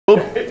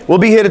We'll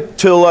be here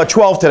till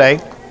 12 today.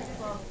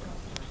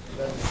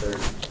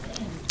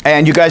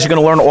 And you guys are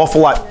going to learn an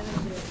awful lot.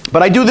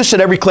 But I do this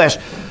at every class.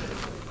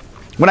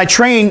 When I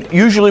train,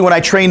 usually when I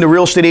train the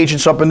real estate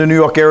agents up in the New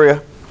York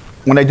area,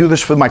 when I do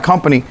this for my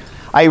company,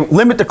 I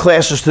limit the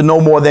classes to no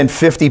more than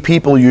 50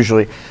 people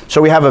usually.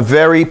 So we have a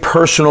very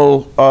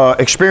personal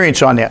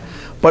experience on there.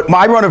 But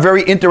I run a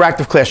very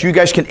interactive class. You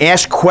guys can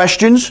ask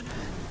questions.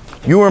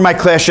 You were in my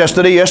class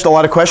yesterday. You asked a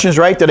lot of questions,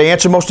 right? Did I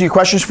answer most of your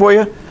questions for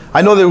you?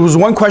 I know there was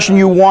one question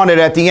you wanted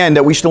at the end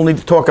that we still need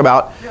to talk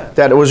about.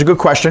 That it was a good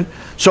question.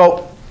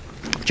 So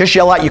just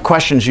yell out your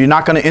questions. You're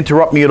not going to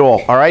interrupt me at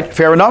all. All right?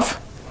 Fair enough?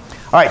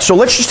 All right. So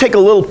let's just take a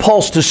little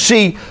pulse to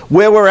see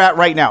where we're at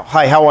right now.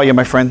 Hi. How are you,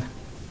 my friend?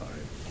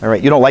 All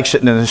right. You don't like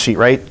sitting in the seat,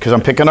 right? Because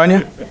I'm picking on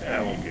you?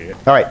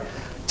 All right.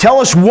 Tell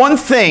us one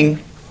thing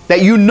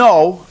that you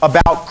know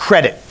about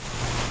credit.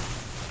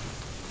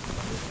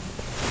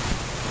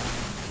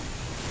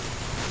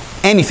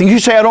 Anything. You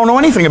say, I don't know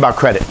anything about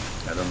credit.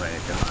 I don't know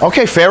anything.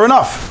 Okay, fair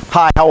enough.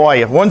 Hi, how are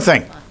you? One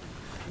thing.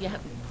 Yeah,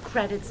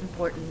 credit's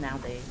important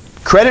nowadays.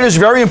 Credit is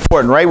very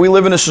important, right? We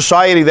live in a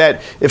society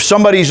that if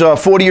somebody's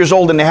 40 years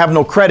old and they have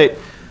no credit,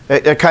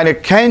 it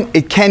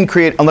can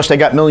create, unless they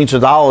got millions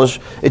of dollars,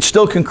 it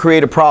still can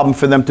create a problem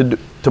for them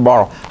to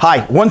borrow.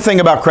 Hi, one thing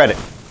about credit.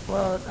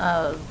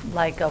 Well,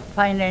 like a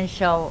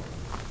financial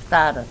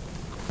status.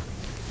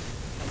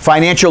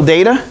 Financial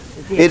data?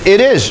 It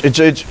is.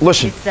 It's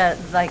listen.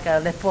 It's like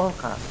a report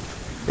card.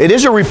 It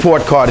is a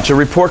report card. It's a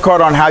report card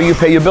on how you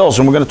pay your bills,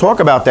 and we're going to talk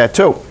about that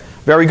too.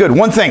 Very good.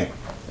 One thing.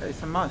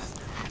 It's a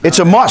must. It's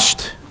a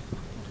must.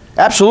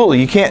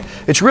 Absolutely. You can't.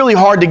 It's really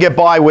hard to get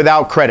by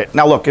without credit.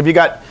 Now look, if you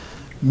got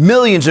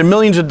millions and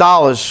millions of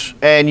dollars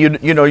and you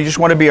just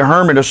want to be a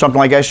hermit or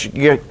something, I guess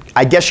you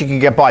can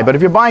get by. But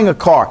if you're buying a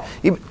car,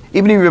 even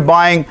if you're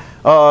buying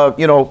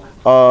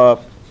a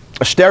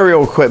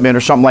stereo equipment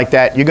or something like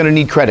that, you're going to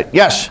need credit.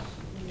 Yes.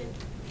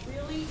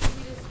 Really easy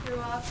to screw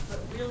up, but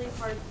really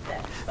hard to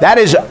fix. That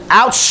is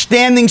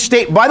outstanding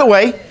state. By the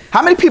way,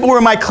 how many people were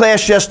in my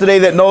class yesterday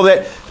that know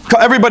that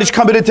everybody's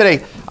coming in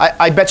today?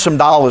 I bet some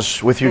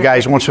dollars with you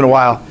guys once in a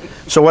while.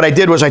 So what I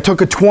did was I took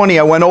a 20,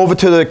 I went over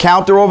to the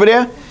counter over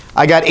there,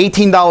 I got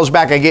 $18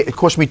 back. It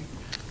cost me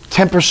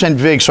 10%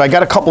 VIG, so I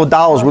got a couple of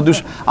dollars.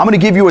 I'm going to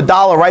give you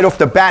 $1 right off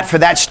the bat for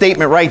that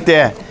statement right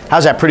there.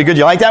 How's that? Pretty good?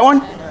 You like that one?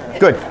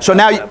 Good. So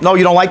now, no,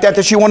 you don't like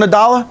that you won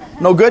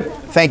 $1? No good?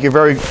 Thank you.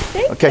 Very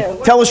good. Okay.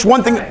 Tell us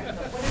one thing.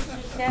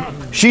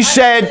 She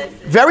said,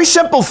 very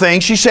simple thing.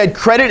 She said,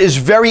 credit is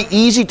very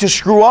easy to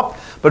screw up,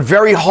 but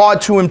very hard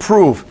to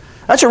improve.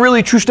 That's a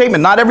really true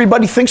statement. Not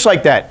everybody thinks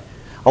like that.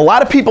 A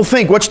lot of people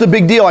think, what's the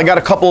big deal? I got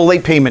a couple of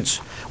late payments.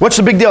 What's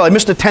the big deal? I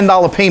missed a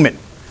 $10 payment.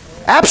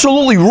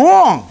 Absolutely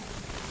wrong.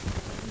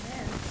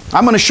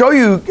 I'm going to show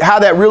you how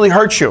that really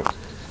hurts you.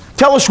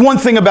 Tell us one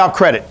thing about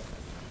credit.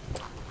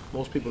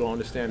 Most people don't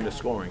understand the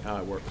scoring, how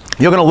it works.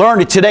 You're going to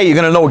learn it today. You're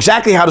going to know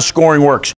exactly how the scoring works.